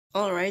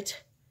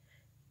Alright,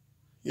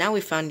 now we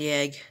found the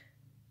egg.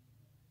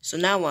 So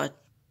now what?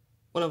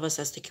 One of us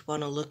has to keep on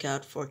the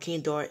lookout for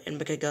King Ghidorah and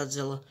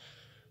Godzilla.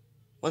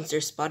 Once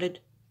they're spotted,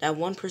 that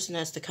one person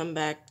has to come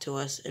back to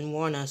us and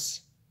warn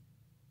us.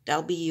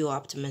 That'll be you,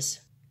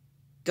 Optimus.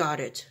 Got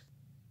it.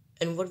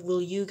 And what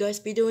will you guys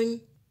be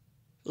doing?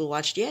 We'll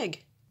watch the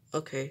egg.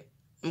 Okay,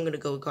 I'm gonna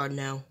go guard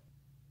now.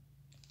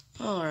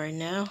 Alright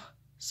now,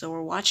 so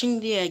we're watching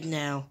the egg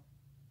now.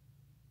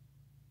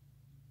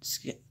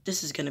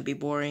 This is gonna be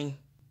boring.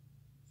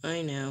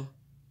 I know.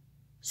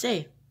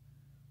 Say,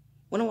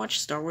 wanna watch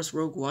Star Wars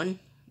Rogue One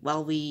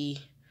while we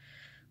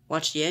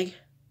watch the egg?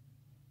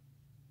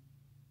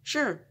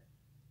 Sure.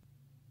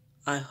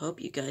 I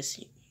hope you guys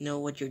know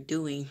what you're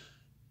doing.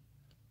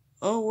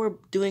 Oh, we're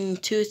doing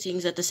two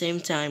things at the same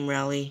time,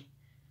 Rally.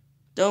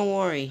 Don't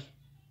worry.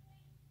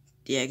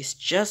 The egg's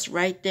just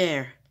right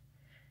there.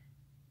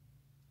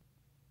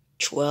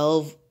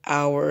 12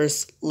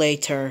 hours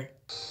later.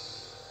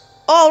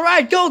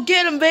 Alright, go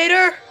get him,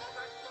 Vader!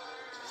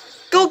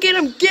 Go get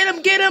him, get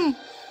him, get him!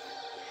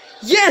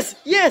 Yes,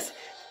 yes!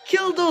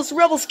 Kill those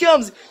rebel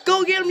scums!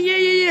 Go get him, yeah,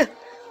 yeah, yeah!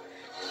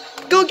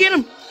 Go get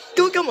him!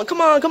 Go,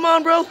 come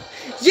on, bro!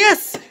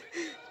 Yes!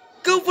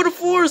 Go for the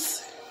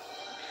Force!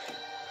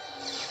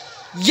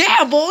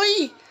 Yeah,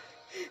 boy!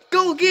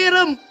 Go get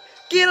him!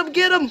 Get him,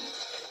 get him!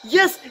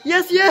 Yes,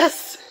 yes,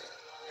 yes!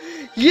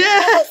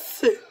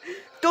 Yes!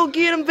 Go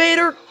get him,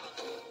 Vader!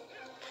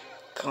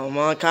 Come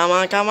on, come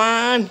on, come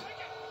on!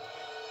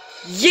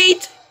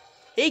 Yeet!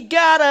 He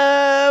got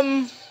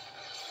him!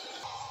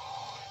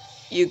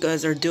 You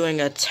guys are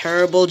doing a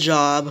terrible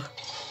job.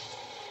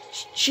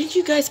 Shouldn't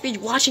you guys be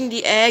watching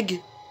the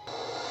egg?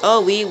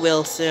 Oh, we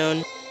will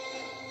soon.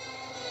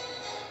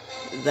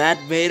 That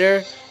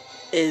Vader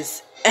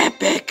is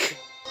epic!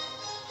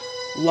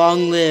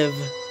 Long live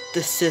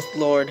the Sith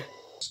Lord.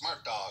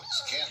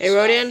 Hey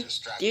Rodan,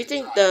 do you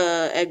think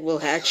the egg will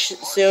hatch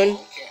soon?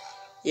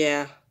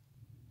 Yeah.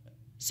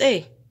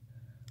 Say,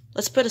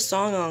 let's put a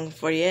song on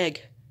for the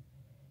egg.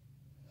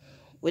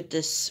 With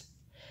this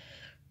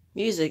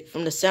music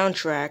from the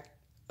soundtrack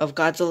of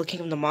Godzilla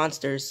King of the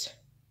Monsters.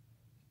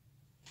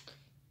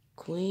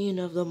 Queen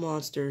of the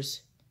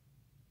Monsters.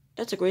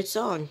 That's a great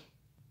song.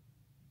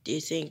 Do you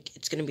think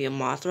it's gonna be a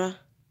Mothra?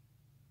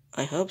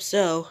 I hope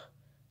so.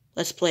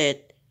 Let's play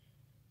it.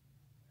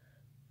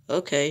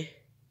 Okay.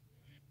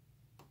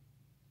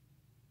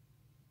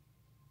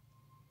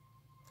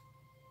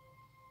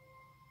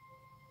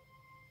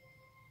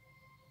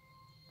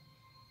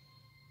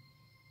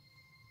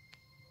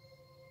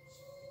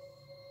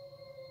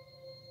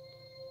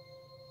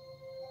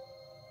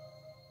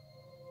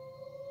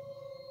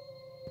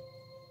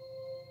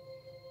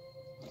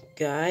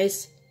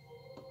 Guys,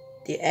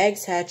 the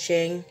egg's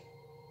hatching.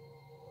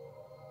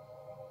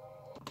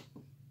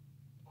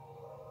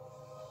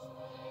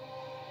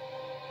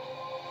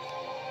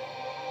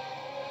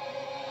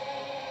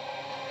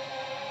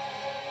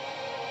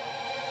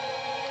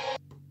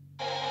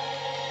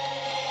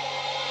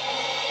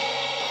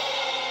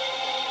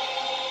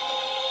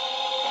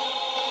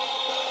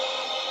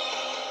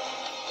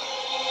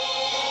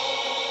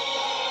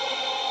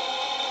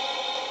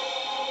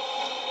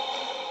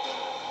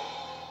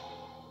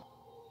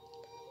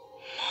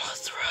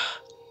 Mothra,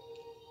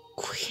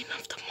 Queen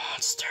of the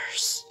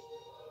Monsters.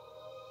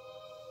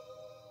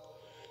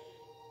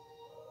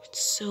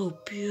 It's so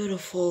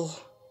beautiful.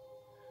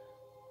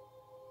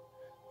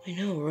 I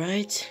know,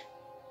 right?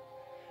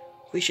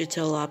 We should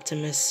tell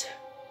Optimus.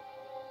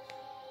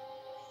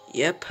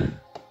 Yep.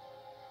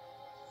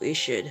 We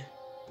should.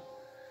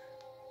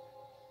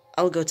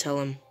 I'll go tell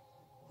him.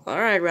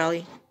 Alright,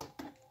 Rally.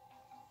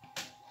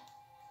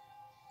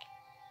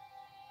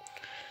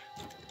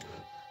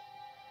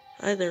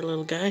 Hi there,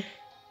 little guy.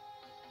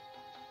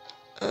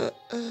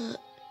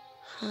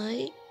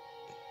 Hi.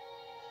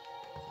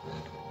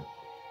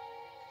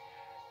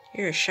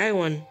 You're a shy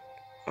one,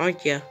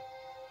 aren't ya?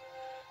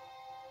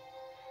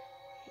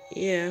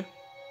 Yeah.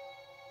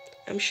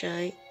 I'm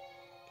shy.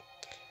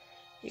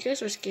 You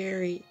guys are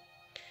scary.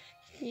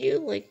 Can you,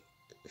 like,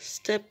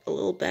 step a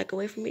little back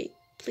away from me,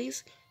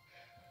 please?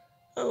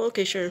 Oh,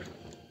 okay, sure.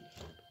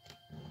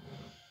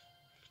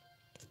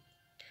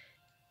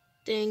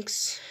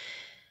 Thanks.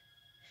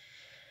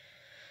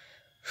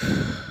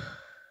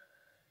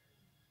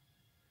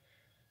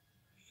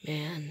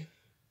 Man,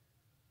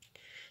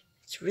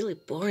 it's really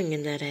boring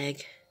in that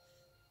egg.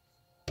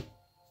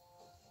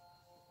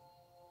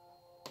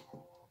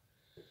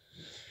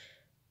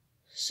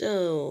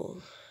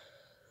 So,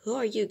 who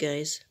are you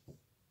guys?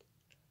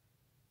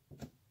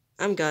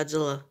 I'm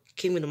Godzilla,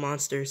 King of the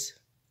Monsters.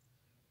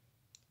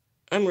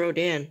 I'm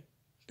Rodan,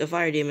 the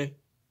fire demon.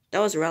 That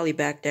was Rally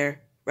back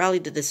there. Rally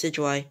the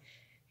Decidueye.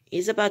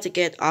 He's about to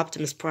get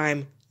Optimus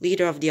Prime,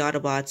 leader of the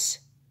Autobots.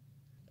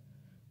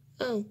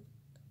 Oh,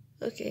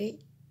 okay.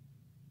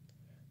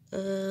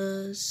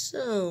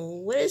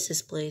 So, what is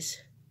this place?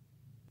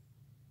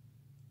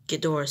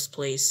 Ghidorah's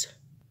place.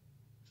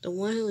 The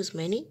one who is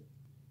many?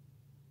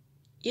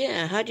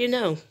 Yeah, how'd you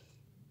know?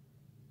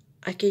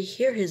 I could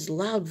hear his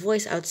loud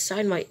voice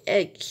outside my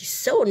egg. He's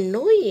so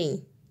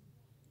annoying.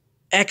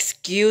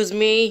 Excuse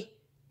me?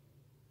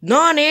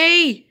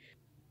 Nani?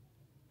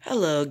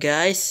 Hello,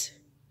 guys.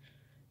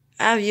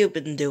 How have you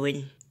been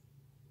doing?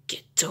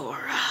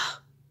 Ghidorah.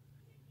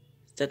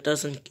 That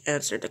doesn't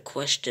answer the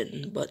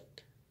question,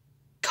 but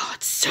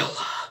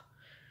Godzilla,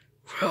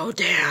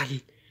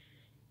 Rodan,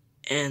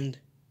 and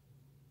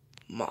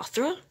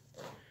Mothra?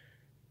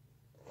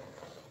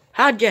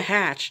 How'd you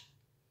hatch?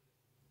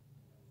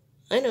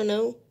 I don't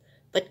know,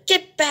 but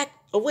get back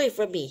away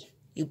from me,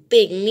 you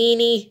big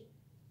meanie.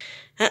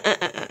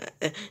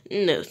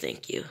 No,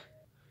 thank you.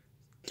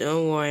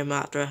 Don't worry,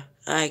 Mothra.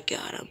 I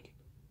got him.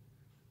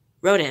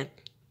 Rodan,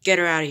 get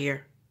her out of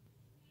here.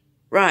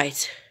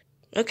 Right.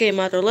 Okay,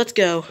 Mothra, let's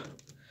go.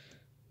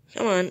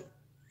 Come on.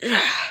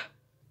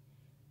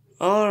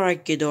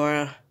 Alright,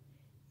 Ghidorah.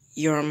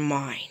 You're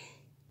mine.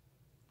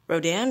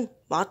 Rodan?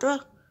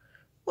 Mothra?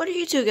 What are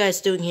you two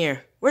guys doing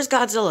here? Where's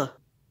Godzilla?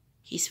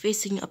 He's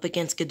facing up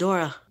against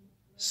Ghidorah.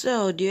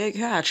 So, the egg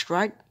hatched,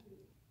 right?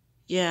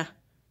 Yeah.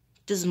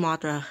 This is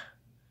Mothra.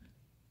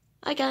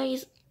 Hi,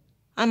 guys.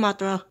 I'm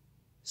Mothra.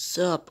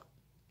 Sup?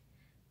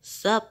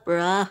 Sup,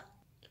 bruh?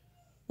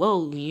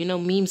 Whoa, you know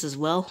memes as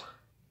well?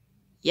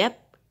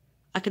 Yep.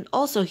 I can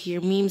also hear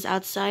memes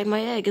outside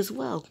my egg as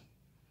well.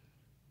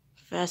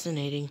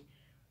 Fascinating.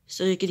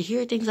 So you can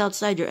hear things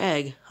outside your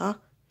egg, huh?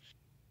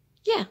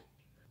 Yeah.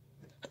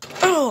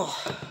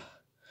 Oh!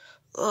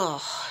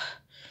 Oh.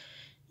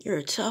 You're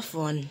a tough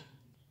one.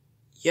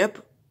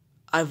 Yep.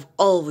 I've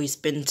always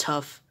been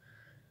tough.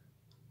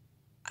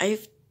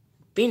 I've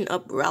been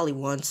up Rally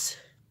once.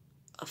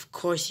 Of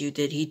course you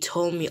did. He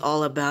told me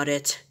all about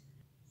it.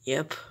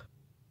 Yep.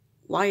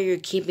 Why are you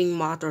keeping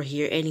Mothra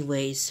here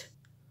anyways?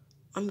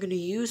 I'm gonna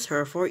use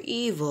her for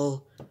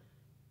evil.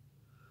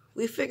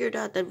 We figured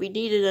out that we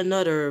needed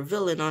another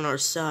villain on our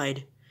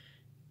side.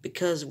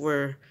 Because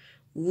we're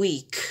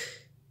weak.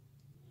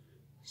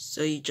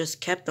 So you just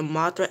kept the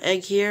Mothra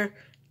egg here?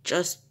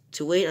 Just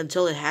to wait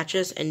until it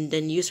hatches and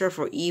then use her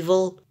for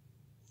evil?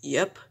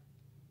 Yep.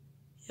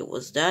 It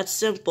was that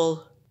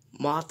simple.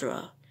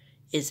 Mothra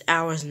is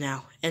ours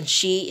now. And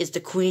she is the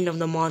queen of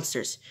the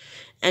monsters.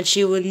 And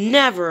she would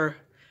never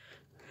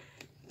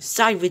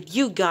side with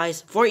you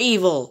guys for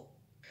evil.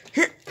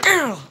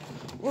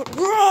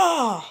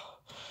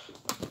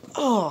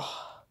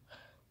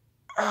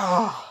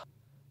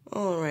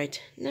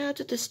 Alright, now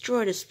to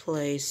destroy this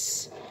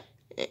place.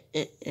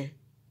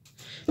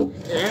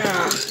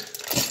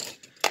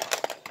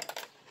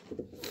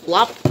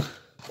 Flop.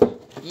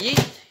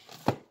 Yeet.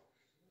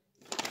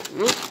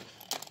 Boom.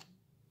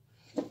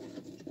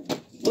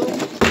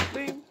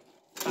 Boom.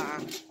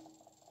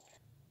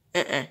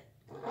 Bam.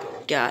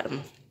 Got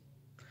him.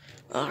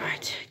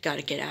 Alright,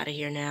 gotta get out of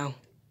here now.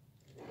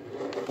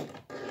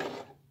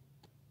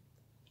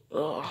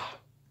 Oh.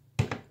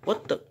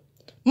 What the?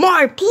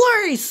 My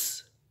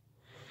place!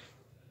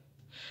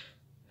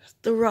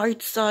 The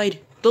right side,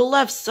 the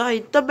left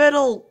side, the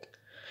middle.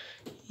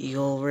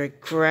 You'll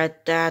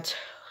regret that,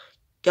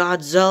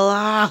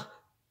 Godzilla.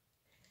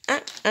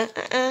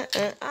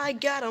 I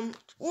got him.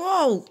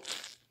 Whoa!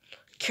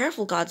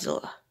 Careful,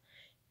 Godzilla.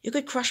 You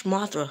could crush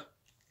Mothra.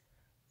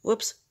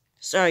 Whoops.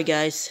 Sorry,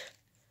 guys.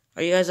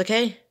 Are you guys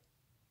okay?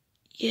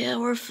 Yeah,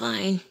 we're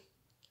fine.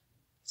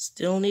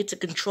 Still need to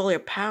control your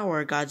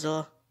power,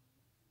 Godzilla.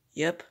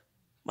 Yep.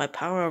 My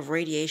power of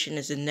radiation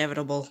is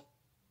inevitable.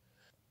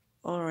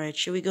 Alright,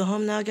 should we go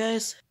home now,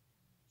 guys?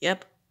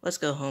 Yep, let's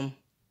go home.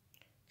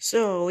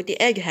 So, with the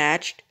egg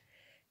hatched,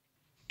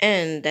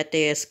 and that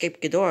they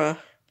escaped Ghidorah,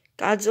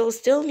 Godzilla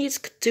still needs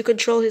to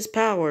control his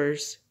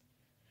powers.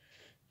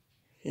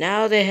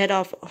 Now they head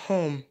off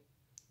home.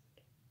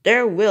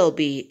 There will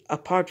be a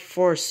part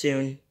 4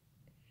 soon.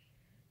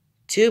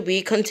 To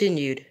be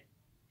continued.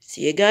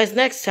 See you guys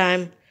next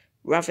time.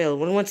 Raphael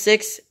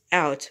 116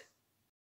 out.